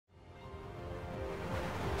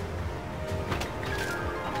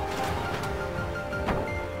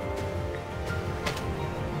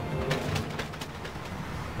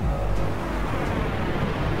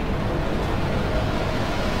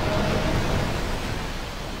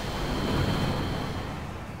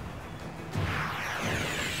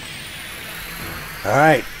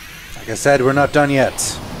Alright. Like I said, we're not done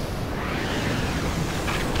yet.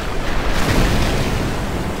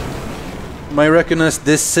 Might recognize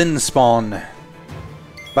this Sin Spawn.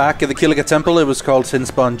 Back at the Kilika Temple, it was called Sin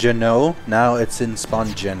Spawn Geno. Now it's Sin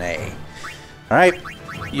Spawn Gene. Alright,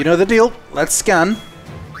 you know the deal. Let's scan.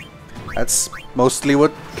 That's mostly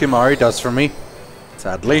what Kimahri does for me.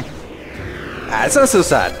 Sadly. It's not so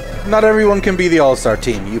sad. Not everyone can be the all-star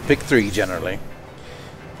team. You pick 3 generally.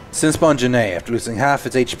 Sin Spawn Gene. After losing half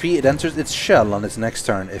its HP, it enters its shell on its next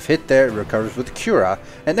turn. If hit there, it recovers with Cura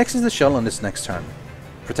and exits the shell on its next turn.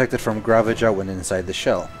 Protected from Gravija when inside the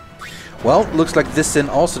shell. Well, looks like this Sin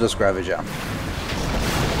also does Gravija.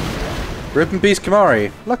 Rip in peace,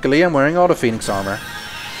 Kimahri. Luckily, I'm wearing Auto Phoenix armor.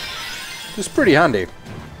 It's pretty handy.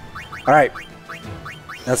 Alright.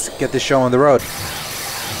 Let's get this show on the road.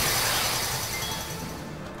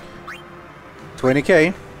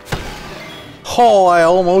 20k. Oh, I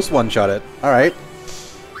almost one-shot it. Alright.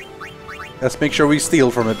 Let's make sure we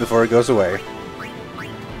steal from it before it goes away.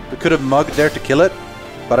 We could have mugged there to kill it,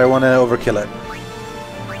 but I want to overkill it.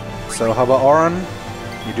 So how about Auron?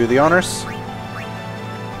 You do the honors.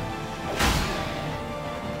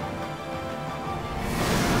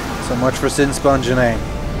 So much for Sin Spawn Gene.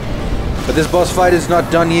 But this boss fight is not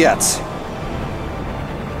done yet.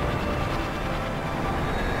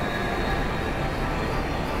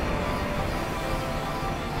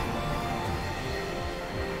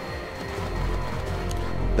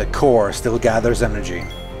 The core still gathers energy.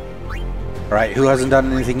 Alright, who hasn't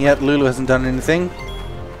done anything yet? Lulu hasn't done anything.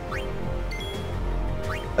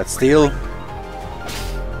 Let's steal.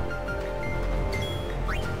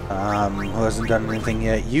 Who hasn't done anything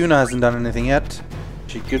yet? Yuna hasn't done anything yet.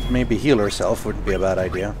 She could maybe heal herself, wouldn't be a bad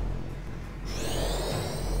idea.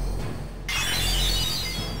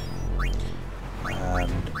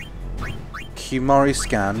 And Kimahri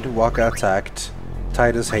scanned, Waka attacked,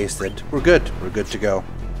 Titus hasted. We're good. We're good to go.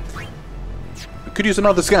 We could use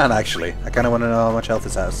another scan, actually. I kind of want to know how much health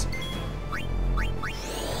this has.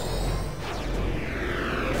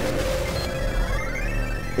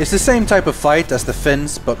 It's the same type of fight as the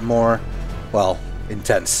Finns, but more, well,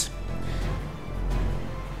 intense.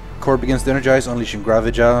 Core begins to energize, unleashing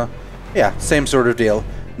Gravija. Yeah, same sort of deal.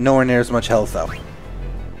 Nowhere near as much health, though.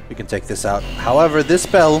 We can take this out. However, this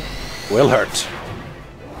spell will hurt.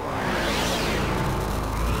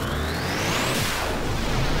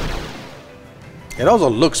 It also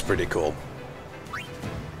looks pretty cool.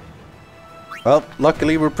 Well,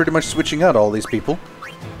 luckily we're pretty much switching out all these people.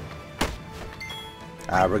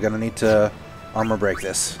 We're gonna need to armor break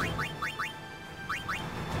this.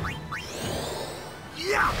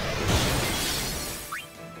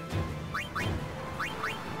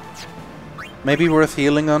 Maybe worth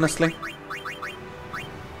healing, honestly.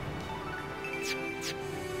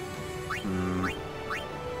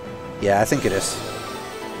 Yeah, I think it is.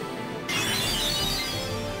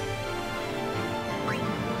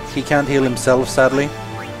 He can't heal himself, sadly.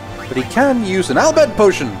 But he can use an Albed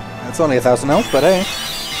potion! That's only 1,000 health, but hey.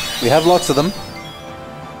 We have lots of them.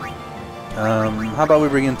 How about we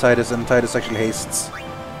bring in Titus, and Titus actually hastes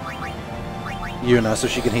Yuna so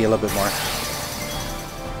she can heal a bit more.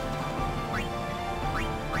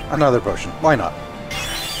 Another potion. Why not?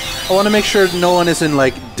 I want to make sure no one is in,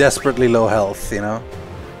 like, desperately low health, you know?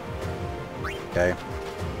 Okay.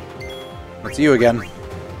 It's you again.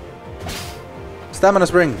 Stamina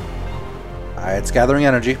Spring. It's gathering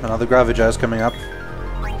energy. Another Gravija is coming up.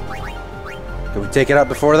 Can we take it out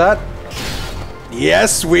before that?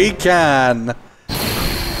 Yes, we can!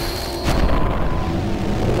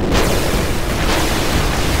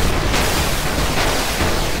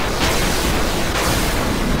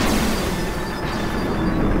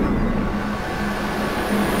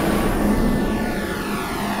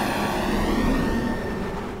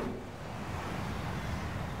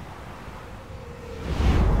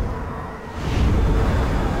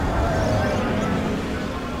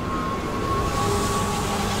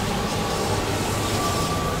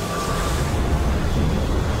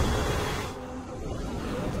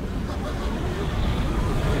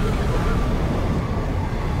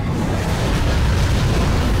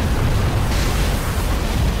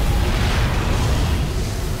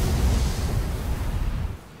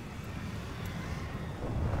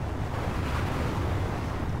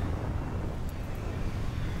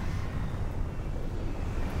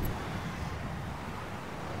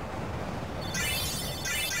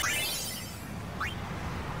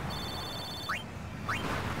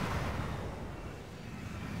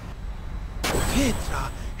 Petra,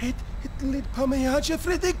 het lid pamejage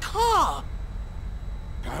Fredrik K.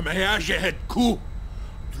 Pamejage het ku.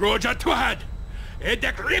 Droja tuhad.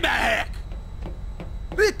 Edek ribahek.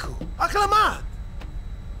 Riku, aclamad!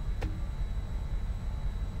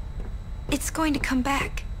 It's going to come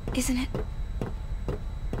back, isn't it?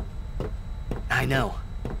 I know.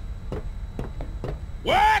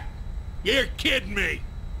 What? You're kidding me!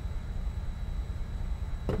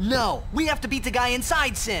 No! We have to beat the guy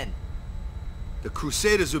inside Sin! The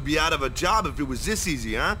Crusaders would be out of a job if it was this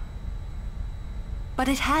easy, huh? But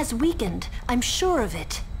it has weakened. I'm sure of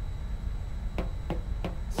it.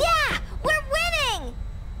 Yeah! We're winning!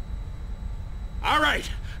 Alright,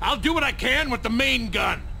 I'll do what I can with the main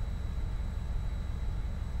gun.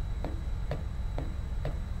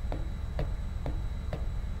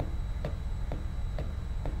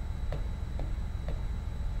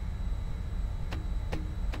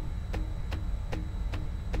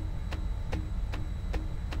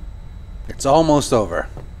 It's almost over.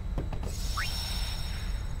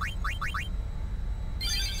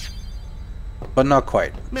 But not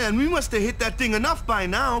quite. Man, we must have hit that thing enough by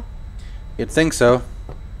now. You'd think so.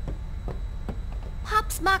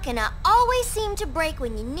 Pops Machina always seem to break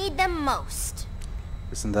when you need them most.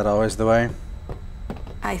 Isn't that always the way?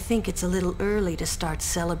 I think it's a little early to start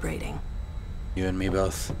celebrating. You and me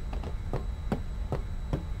both.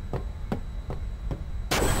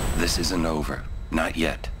 This isn't over. Not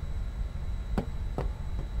yet.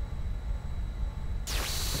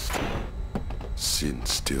 Sin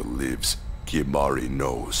still lives. Kimari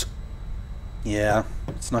knows. Yeah,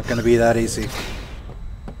 it's not gonna be that easy.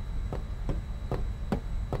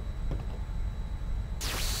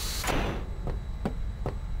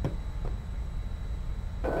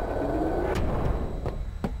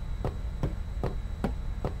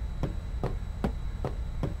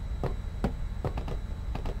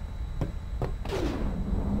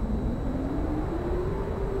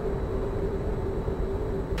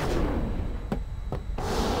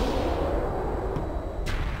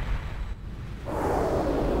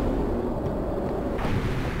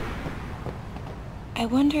 I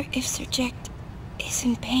wonder if Sir Jekt is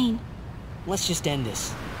in pain. Let's just end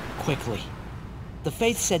this. Quickly. The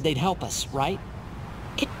Faith said they'd help us, right?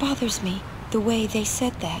 It bothers me, the way they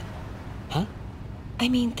said that. Huh? I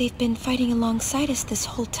mean, they've been fighting alongside us this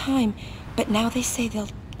whole time, but now they say they'll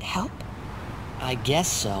help? I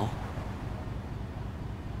guess so.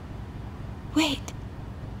 Wait.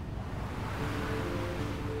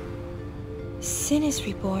 Sin is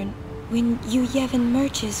reborn when Yu Yevon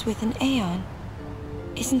merges with an Aeon.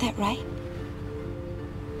 Isn't that right?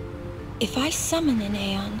 If I summon an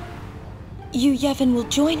Aeon, Yu Yevon will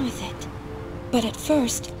join with it. But at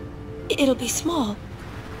first, it'll be small,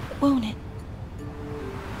 won't it?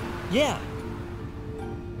 Yeah.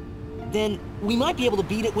 Then we might be able to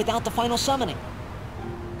beat it without the final summoning.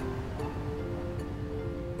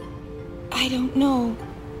 I don't know.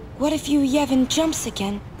 What if Yu Yevon jumps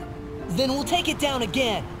again? Then we'll take it down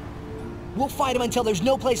again. We'll fight him until there's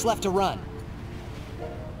no place left to run.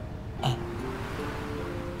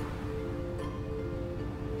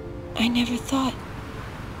 I never thought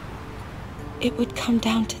it would come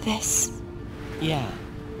down to this. Yeah,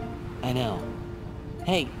 I know.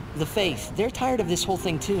 Hey, the Faith, they're tired of this whole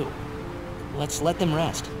thing too. Let's let them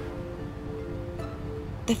rest.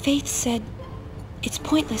 The Faith said it's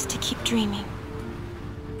pointless to keep dreaming.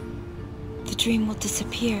 The dream will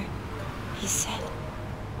disappear, he said.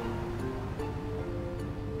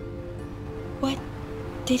 What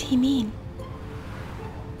did he mean?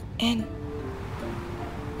 And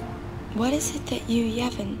what is it that Yu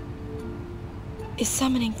Yevon is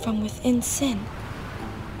summoning from within Sin?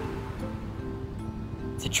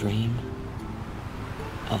 The dream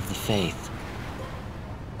of the Faith.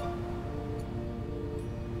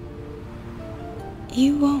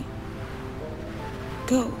 You won't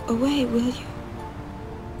go away, will you?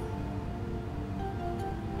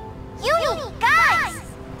 Yumi, guys!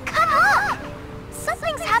 Come on!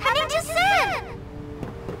 Something's happening to Sin!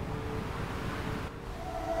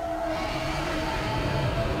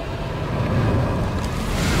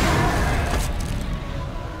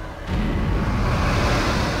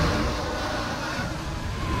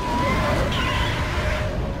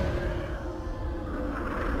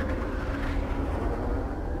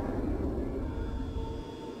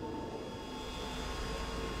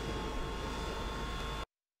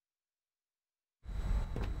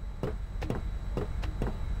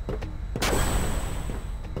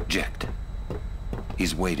 Jekt.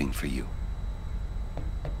 He's waiting for you.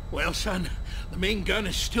 Well, son, the main gun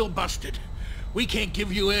is still busted. We can't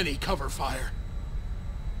give you any cover fire.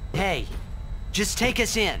 Hey, just take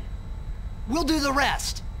us in. We'll do the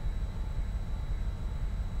rest.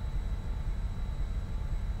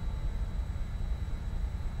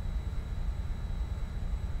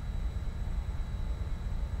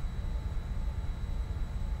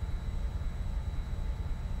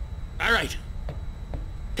 All right.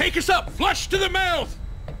 Take us up, flush to the mouth!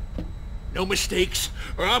 No mistakes,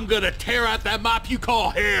 or I'm gonna tear out that mop you call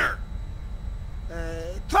hair!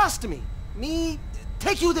 Trust me. Me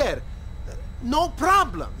take you there. No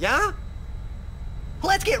problem, yeah?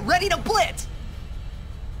 Let's get ready to blitz!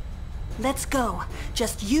 Let's go.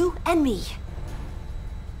 Just you and me.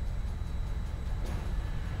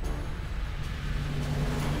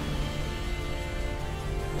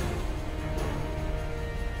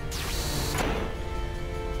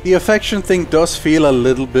 The affection thing does feel a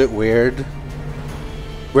little bit weird.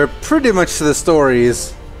 Where pretty much the story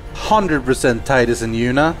is 100% Titus and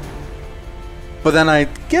Yuna. But then I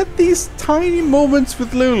get these tiny moments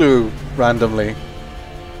with Lulu randomly.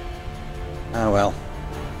 Ah well.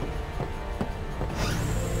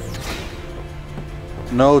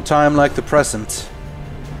 No time like the present.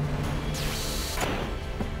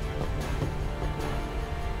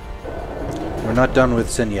 We're not done with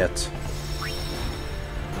Sin yet.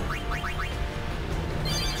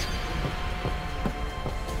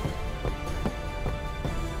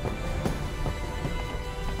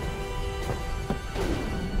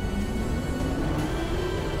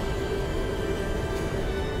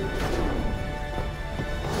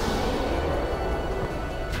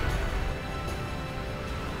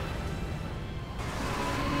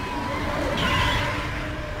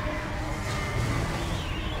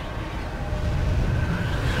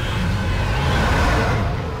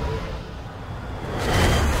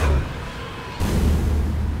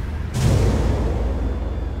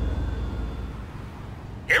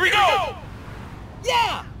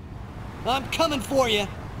 I'm coming for you,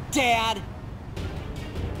 Dad!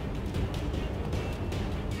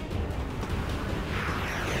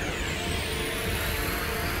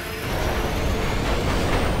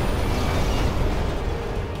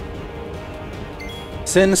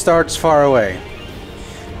 Sin starts far away,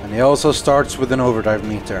 and he also starts with an overdrive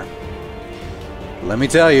meter. Let me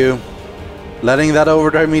tell you, letting that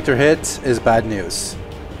overdrive meter hit is bad news.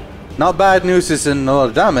 Not bad news as in a lot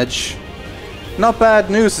of damage. Not bad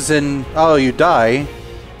news as in, oh, you die.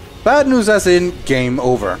 Bad news as in, game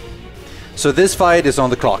over. So this fight is on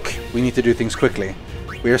the clock. We need to do things quickly.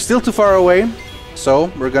 We are still too far away, so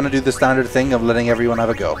we're gonna do the standard thing of letting everyone have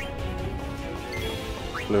a go.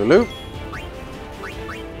 Lulu.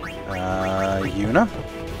 Yuna.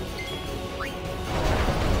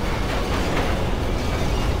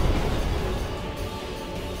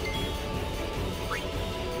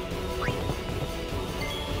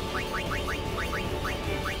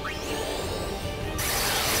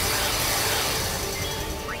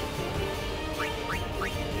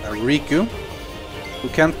 Riku, who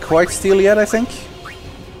can't quite steal yet, I think.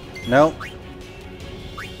 No.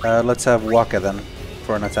 Let's have Waka then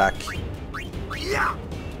for an attack.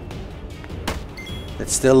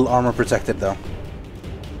 It's still armor protected though.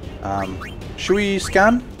 Should we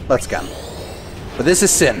scan? Let's scan. But this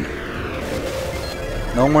is Sin.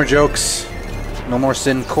 No more jokes. No more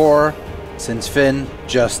Sin Core. Sin's Fin.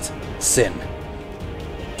 Just Sin.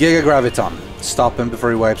 Giga Graviton. Stop him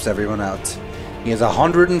before he wipes everyone out. He has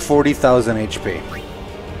 140,000 HP.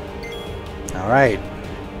 Alright.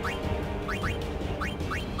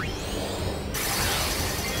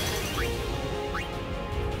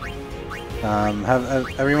 Have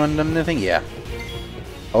everyone done anything? Yeah.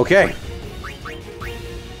 Okay.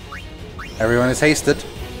 Everyone is hasted.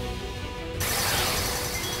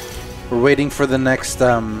 We're waiting for the next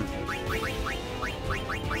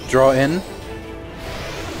draw in,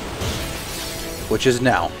 which is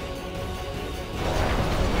now.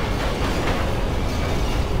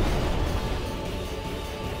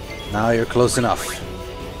 Now you're close enough.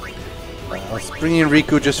 Let's bring in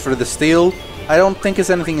Riku just for the steal. I don't think it's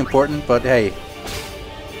anything important, but hey,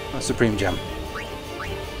 a Supreme Gem.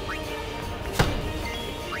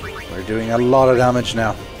 We're doing a lot of damage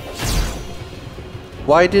now.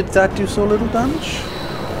 Why did that do so little damage?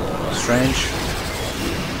 Strange.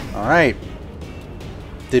 Alright.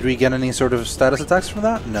 Did we get any sort of status attacks from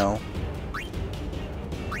that? No.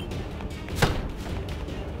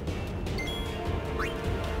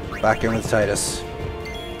 Back in with Titus.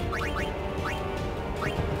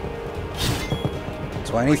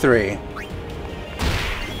 23.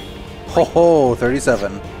 Ho ho,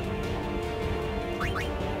 37.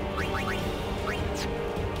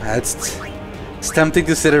 It's tempting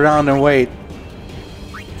to sit around and wait.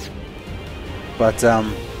 But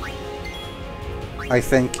I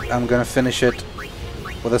think I'm gonna finish it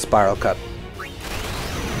with a spiral cut.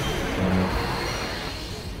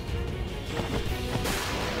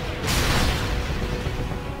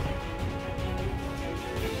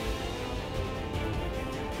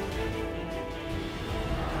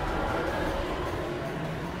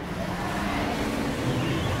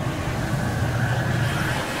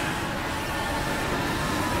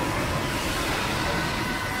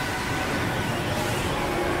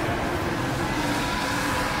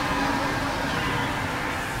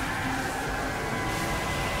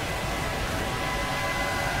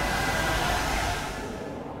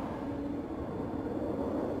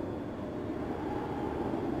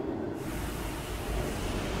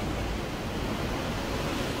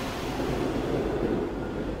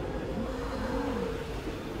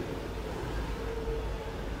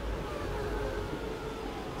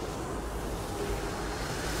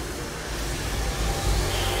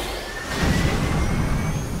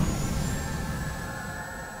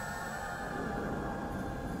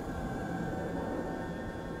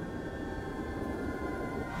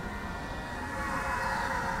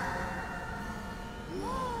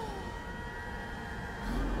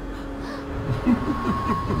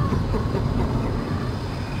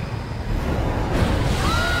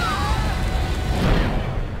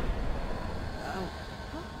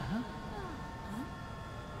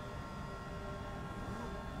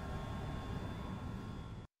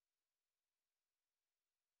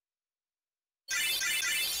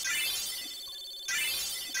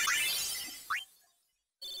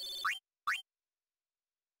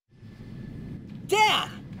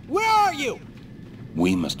 you?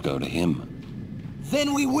 We must go to him.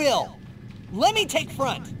 Then we will. Let me take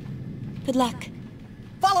front. Good luck.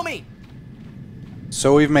 Follow me.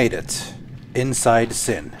 So we've made it. Inside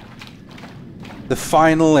Sin. The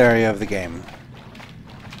final area of the game.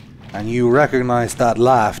 And you recognized that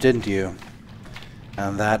laugh, didn't you?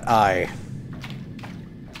 And that eye.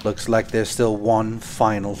 Looks like there's still one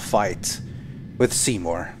final fight. With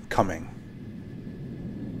Seymour coming.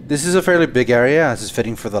 This is a fairly big area, as is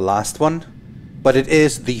fitting for the last one. But it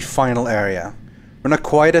is the final area. We're not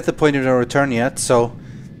quite at the point of no return yet, so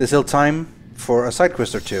there's still time for a side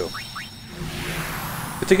quest or two.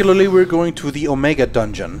 Particularly, we're going to the Omega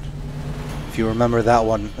Dungeon. If you remember that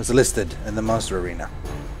one as listed in the Monster Arena.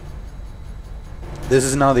 This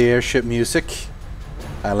is now the airship music.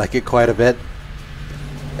 I like it quite a bit.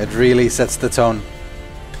 It really sets the tone.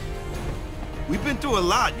 We've been through a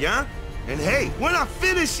lot, yeah? And hey, we're not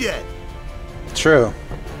finished yet! True.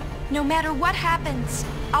 No matter what happens,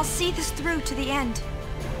 I'll see this through to the end.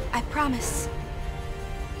 I promise.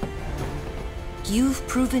 You've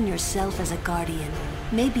proven yourself as a guardian,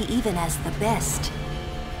 maybe even as the best.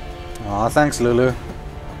 Aw, thanks, Lulu.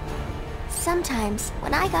 Sometimes,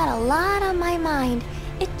 when I got a lot on my mind,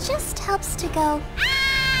 it just helps to go,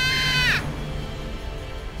 "Ah!"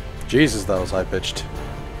 Jesus, that was high-pitched.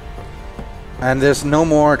 And there's no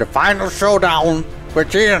more the final showdown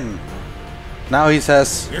with Jin. Now he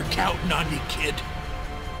says... We're counting on you, kid.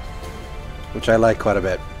 Which I like quite a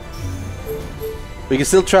bit. We can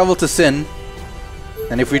still travel to Sin.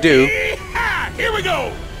 And if we do... Yeehaw! Here we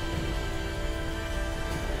go!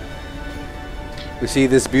 We see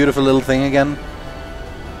this beautiful little thing again.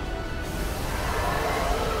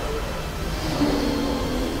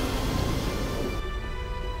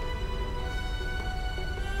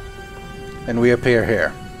 And we appear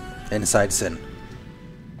here, inside Sin.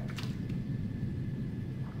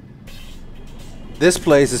 This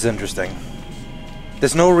place is interesting.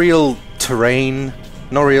 There's no real terrain,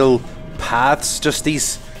 no real paths, just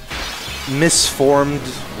these misformed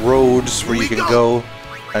roads where you can go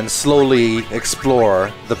and slowly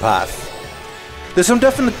explore the path. There's some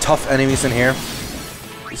definite tough enemies in here.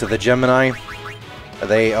 These are the Gemini.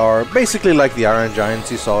 They are basically like the Iron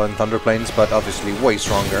Giants you saw in Thunder Plains, but obviously way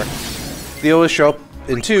stronger. They always show up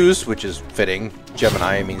in twos, which is fitting.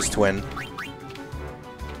 Gemini means twin.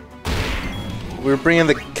 We're bringing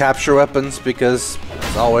the capture weapons because,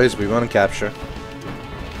 as always, we want to capture.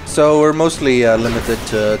 So we're mostly limited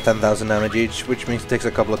to 10,000 damage each, which means it takes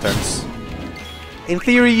a couple of turns. In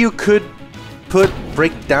theory, you could put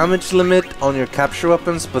break damage limit on your capture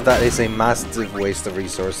weapons, but that is a massive waste of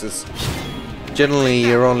resources. Generally,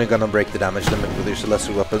 you're only gonna break the damage limit with your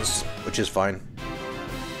celestial weapons, which is fine.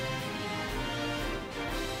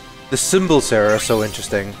 The symbols here are so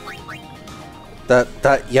interesting. That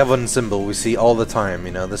Yevon symbol we see all the time,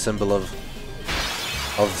 you know, the symbol of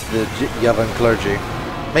the Yevon clergy.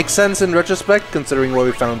 Makes sense in retrospect, considering what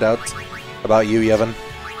we found out about you, Yevon.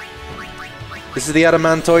 This is the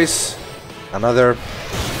Adamantoise, another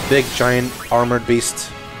big, giant, armored beast.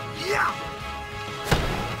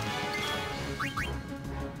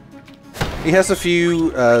 He has a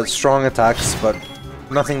few strong attacks, but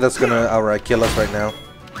nothing that's gonna outright kill us right now.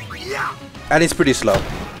 And he's pretty slow.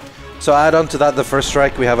 So add on to that the first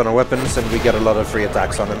strike we have on our weapons, and we get a lot of free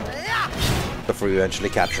attacks on him before we eventually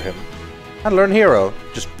capture him. And learn Hero,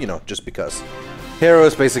 just, you know, just because. Hero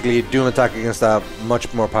is basically do an attack against a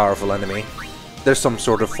much more powerful enemy. There's some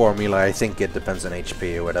sort of formula, I think it depends on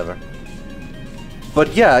HP or whatever.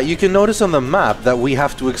 But yeah, you can notice on the map that we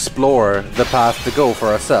have to explore the path to go for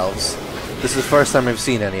ourselves. This is the first time I've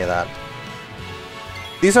seen any of that.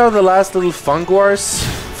 These are the last little Fungwars,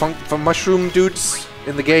 mushroom dudes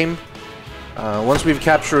in the game. Once we've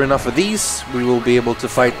captured enough of these, we will be able to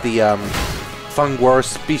fight the Fungwar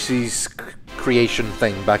species creation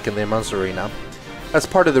thing back in the Monster Arena. That's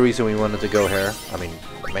part of the reason we wanted to go here. I mean,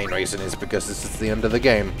 the main reason is because this is the end of the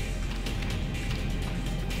game.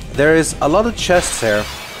 There is a lot of chests here,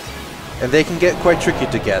 and they can get quite tricky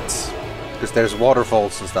to get, because there's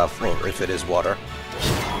waterfalls and stuff, well, if it is water.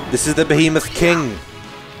 This is the Behemoth King.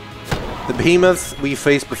 The Behemoth we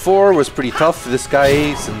faced before was pretty tough. This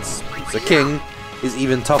guy, since he's a king, is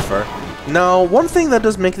even tougher. Now, one thing that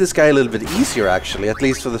does make this guy a little bit easier, actually, at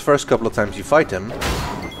least for the first couple of times you fight him,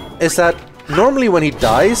 is that normally when he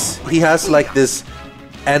dies, he has like this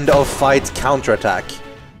end of fight counterattack.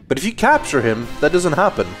 But if you capture him, that doesn't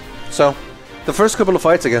happen. So, the first couple of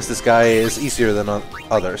fights against this guy is easier than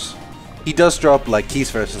others. He does drop like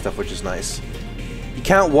keys first and stuff, which is nice. You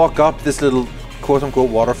can't walk up this little quote-unquote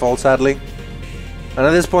waterfall, sadly. And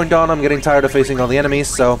at this point on, I'm getting tired of facing all the enemies,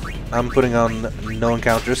 so I'm putting on no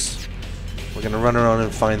encounters. We're gonna run around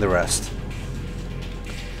and find the rest.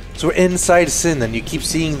 So we're inside Sin, and you keep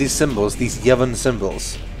seeing these symbols, these Yevon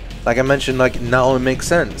symbols. Like I mentioned, like, now it makes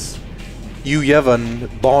sense.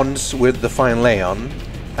 Yevon bonds with the Fine Leon,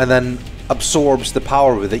 and then absorbs the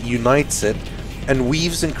power with it, unites it, and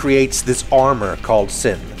weaves and creates this armor called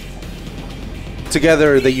Sin.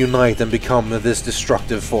 Together they unite and become this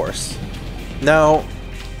destructive force. Now,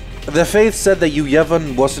 the Faith said that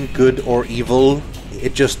Yevon wasn't good or evil,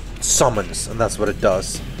 it just summons, and that's what it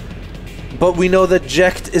does. But we know that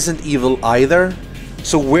Jecht isn't evil either,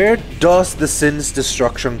 so where does the Sin's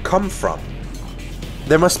destruction come from?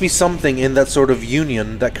 There must be something in that sort of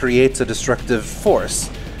union that creates a destructive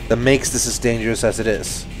force that makes this as dangerous as it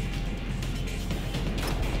is.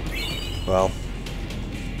 Well,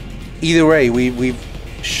 either way, we've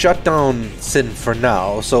shut down Sin for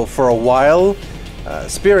now, so for a while,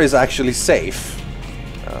 Spear is actually safe.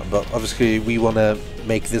 But obviously we want to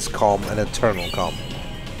make this calm an eternal calm.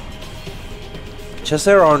 Chests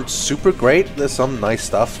there aren't super great, there's some nice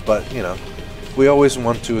stuff, but you know, we always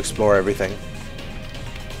want to explore everything.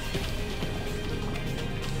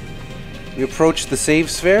 We approach the save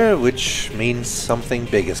sphere, which means something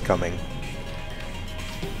big is coming.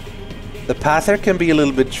 The path here can be a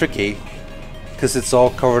little bit tricky, because it's all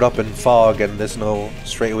covered up in fog and there's no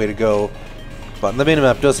straight way to go. But the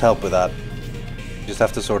minimap does help with that. You just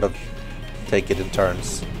have to sort of take it in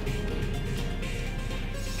turns.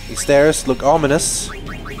 These stairs look ominous.